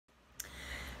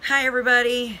Hi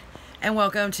everybody, and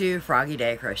welcome to Froggy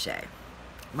Day Crochet.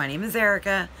 My name is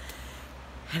Erica,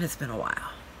 and it's been a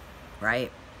while,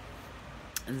 right?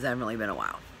 It's definitely been a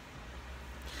while.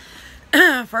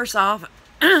 First off,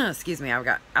 excuse me, I've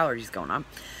got allergies going on.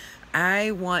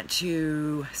 I want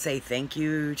to say thank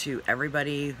you to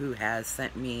everybody who has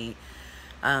sent me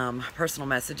personal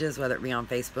messages, whether it be on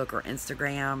Facebook or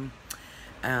Instagram.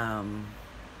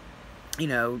 You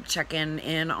know, checking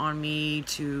in on me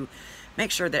to make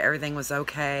sure that everything was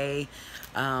okay,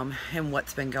 and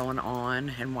what's been going on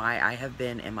and why I have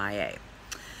been MIA.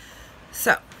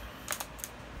 So,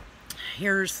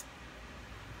 here's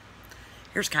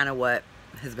kind of what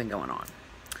has been going on.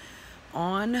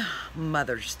 On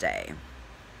Mother's Day,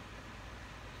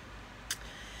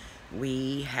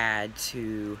 we had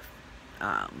to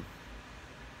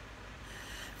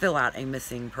fill out a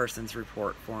missing persons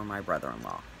report for my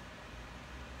brother-in-law.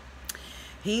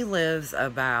 He lives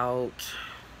about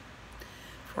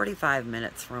 45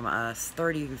 minutes from us,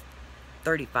 35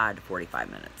 to 45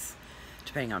 minutes,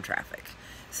 depending on traffic.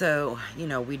 So, you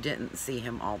know, we didn't see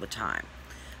him all the time.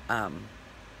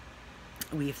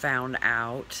 We found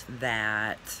out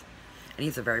that, and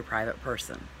he's a very private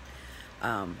person,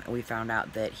 we found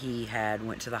out that he had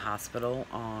went to the hospital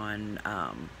on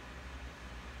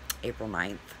April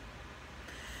 9th.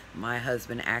 My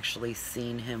husband actually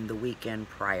seen him the weekend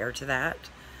prior to that.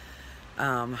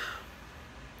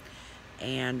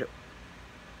 And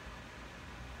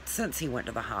since he went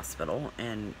to the hospital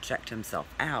and checked himself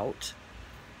out,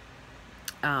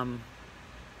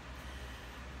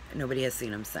 nobody has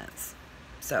seen him since.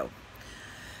 So,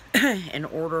 in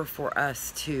order for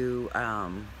us to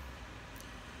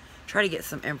try to get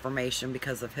some information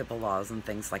because of HIPAA laws and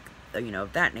things like, you know,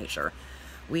 of that nature,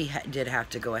 we did have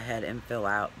to go ahead and fill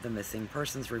out the missing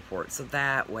persons report, so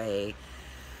that way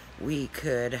we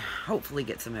could hopefully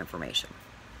get some information.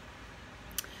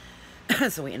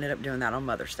 So we ended up doing that on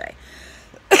Mother's Day.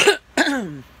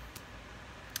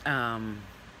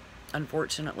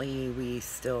 Unfortunately, we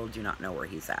still do not know where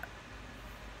he's at.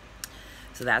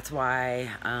 So that's why,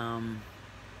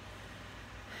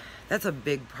 that's a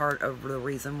big part of the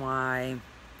reason why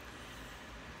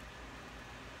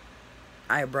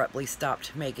I abruptly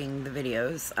stopped making the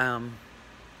videos.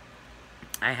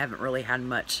 I haven't really had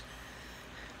much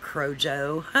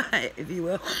crojo, if you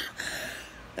will.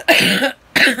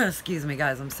 Excuse me,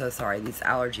 guys. I'm so sorry. These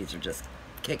allergies are just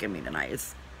kicking me tonight.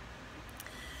 It's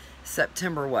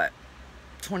September, what?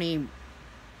 20,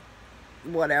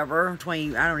 whatever.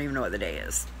 20, I don't even know what the day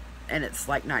is. And it's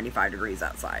like 95 degrees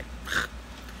outside.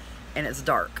 And it's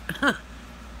dark.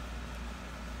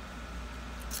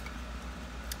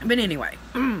 But anyway,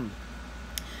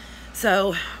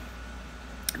 so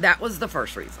that was the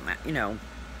first reason, that, you know,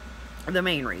 the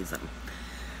main reason.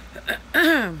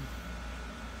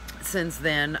 Since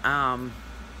then, my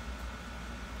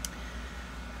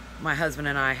husband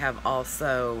and I have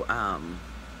also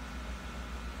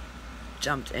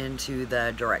jumped into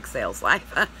the direct sales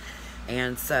life.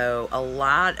 And so a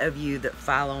lot of you that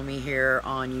follow me here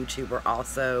on YouTube are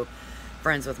also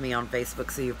friends with me on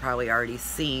Facebook, so you've probably already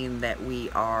seen that we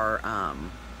are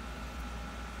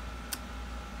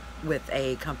with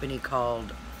a company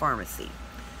called Pharmacy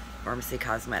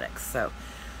Cosmetics. So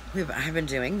I've been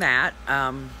doing that.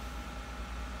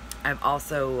 I've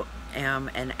also am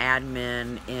an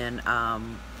admin in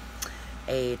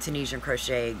a Tunisian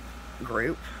crochet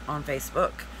group on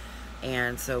Facebook,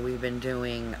 and so we've been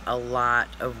doing a lot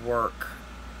of work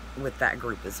with that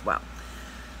group as well.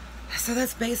 So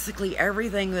that's basically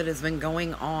everything that has been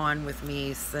going on with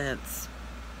me since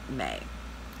May.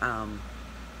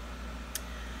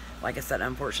 Like I said,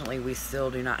 unfortunately, we still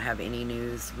do not have any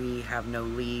news. We have no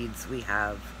leads. We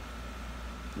have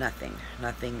nothing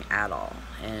at all.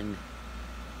 And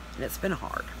it's been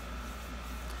hard.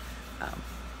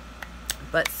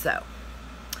 But so,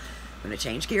 I'm going to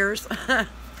change gears. Like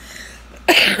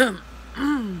I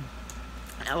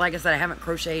said, I haven't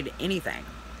crocheted anything.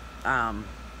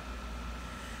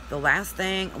 The last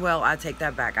thing, well, I take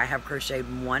that back. I have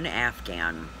crocheted one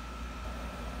Afghan,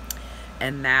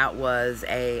 and that was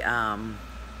a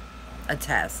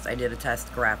test. I did a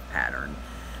test graph pattern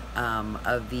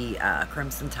of the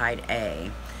Crimson Tide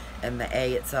A, and the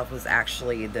A itself was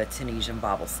actually the Tunisian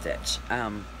bobble stitch.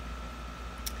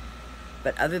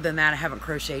 But other than that, I haven't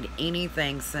crocheted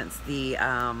anything since the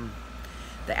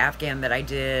Afghan that I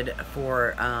did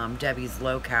for Debbie's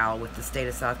Locale with the state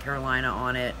of South Carolina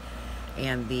on it,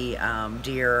 and the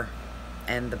deer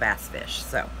and the bass fish.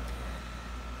 So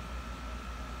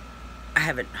I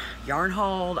haven't yarn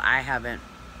hauled. I haven't,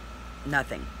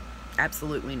 nothing,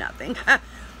 absolutely nothing.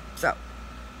 So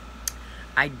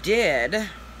I did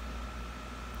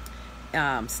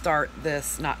start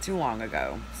this not too long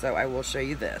ago, so I will show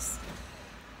you this.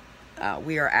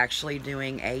 We are actually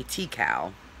doing a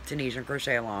TCAL, Tunisian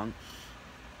Crochet Along,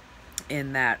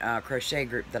 in that crochet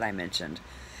group that I mentioned.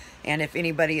 And if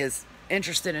anybody is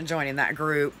interested in joining that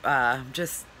group,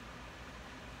 just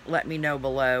let me know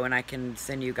below and I can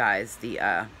send you guys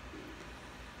the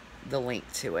link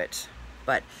to it.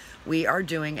 But we are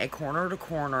doing a corner to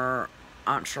corner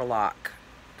entrelac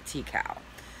TCAL.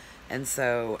 And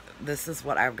so this is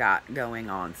what I've got going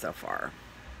on so far.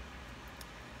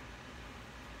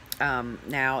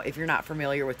 Now, if you're not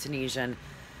familiar with Tunisian,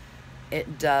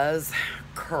 it does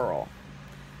curl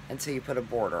until you put a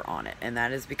border on it. And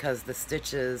that is because the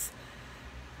stitches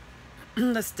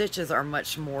are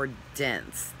much more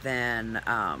dense than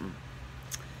a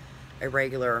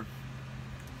regular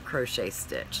crochet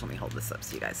stitch. Let me hold this up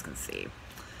so you guys can see.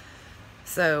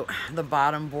 So the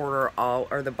bottom border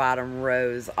or the bottom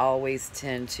rows always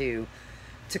tend to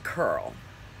curl.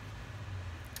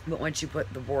 But once you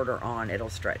put the border on, it'll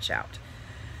stretch out.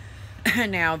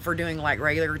 Now, for doing like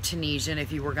regular Tunisian,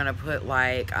 if you were going to put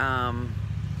like,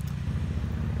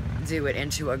 do it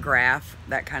into a graph,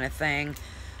 that kind of thing,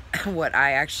 what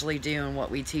I actually do and what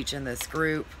we teach in this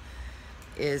group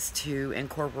is to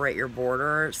incorporate your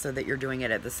border so that you're doing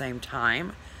it at the same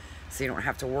time, so you don't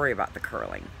have to worry about the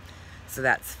curling. So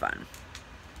that's fun.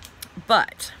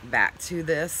 But back to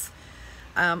this.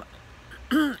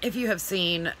 If you have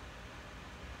seen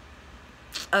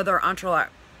other entrelac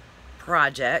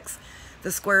projects,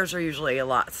 the squares are usually a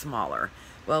lot smaller.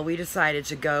 Well, we decided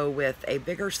to go with a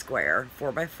bigger square,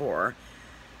 4x4,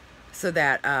 so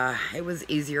that it was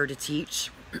easier to teach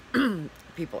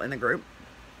people in the group.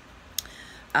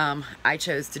 I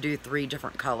chose to do 3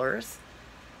 different colors.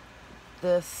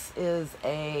 This is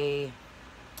a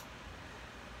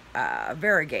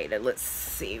variegated. Let's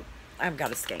see. I've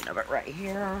got a skein of it right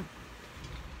here.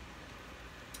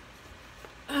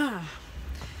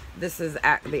 This is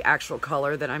the actual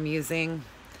color that I'm using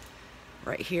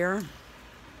right here.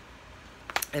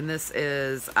 And this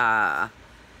is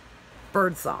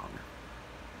Birdsong.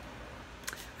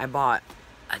 I bought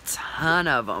a ton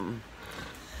of them.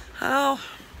 Oh,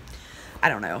 I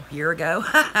don't know, a year ago.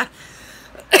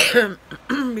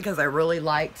 Because I really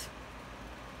liked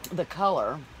the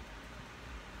color.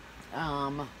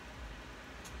 That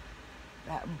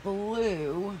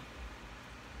blue,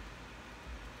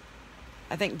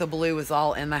 I think the blue is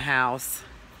all in the house.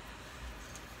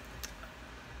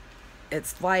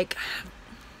 It's like,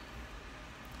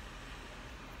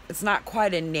 it's not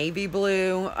quite a navy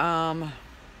blue, and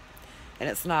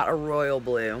it's not a royal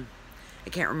blue. I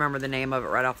can't remember the name of it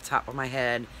right off the top of my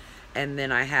head. And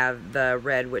then I have the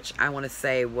red, which I want to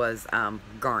say was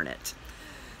garnet.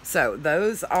 So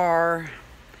those are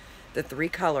the 3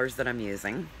 colors that I'm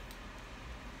using.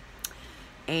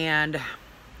 And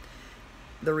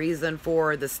the reason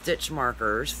for the stitch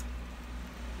markers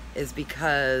is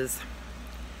because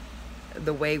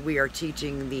the way we are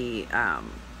teaching the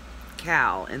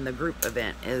CAL in the group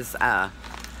event is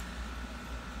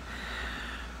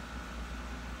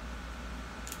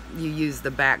you use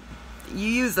the back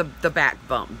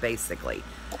bump basically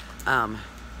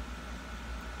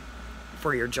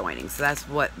for your joining. So that's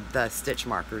what the stitch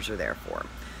markers are there for.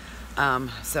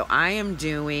 So I am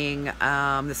doing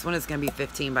this one is going to be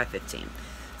 15 by 15,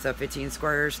 so 15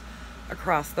 squares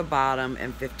across the bottom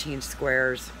and 15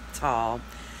 squares tall.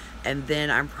 And then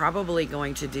I'm probably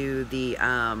going to do the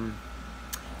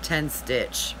 10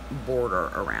 stitch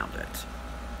border around it.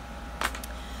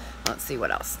 Let's see what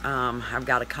else. I've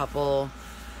got a couple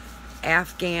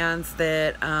Afghans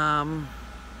that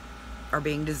are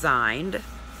being designed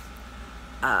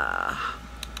that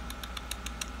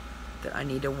I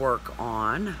need to work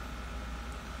on.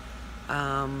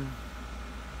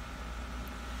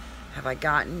 Have I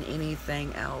gotten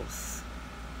anything else?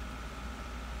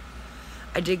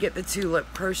 I did get the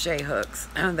tulip crochet hooks.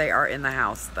 They are in the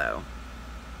house though.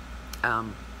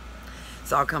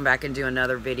 So I'll come back and do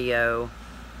another video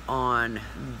on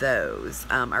those.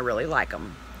 I really like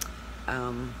them.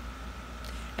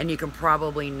 And you can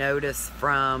probably notice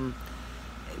from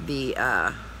the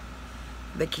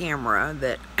camera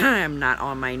that I'm not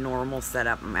on my normal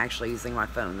setup. I'm actually using my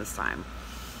phone this time.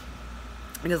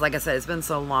 Because like I said, it's been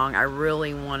so long, I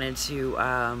really wanted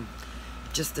to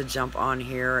just to jump on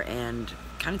here and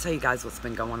kind of tell you guys what's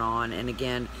been going on. And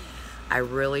again, I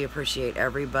really appreciate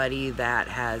everybody that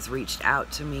has reached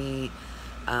out to me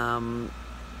and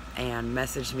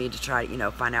messaged me to try, you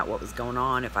know, find out what was going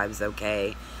on, if I was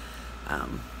okay.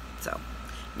 So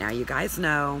now you guys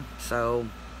know. So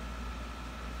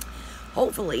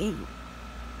hopefully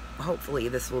hopefully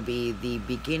this will be the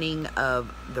beginning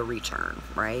of the return,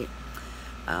 right?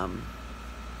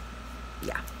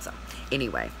 Yeah, so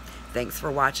anyway, thanks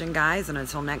for watching, guys, and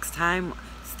until next time,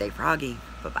 stay froggy.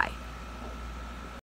 Bye-bye.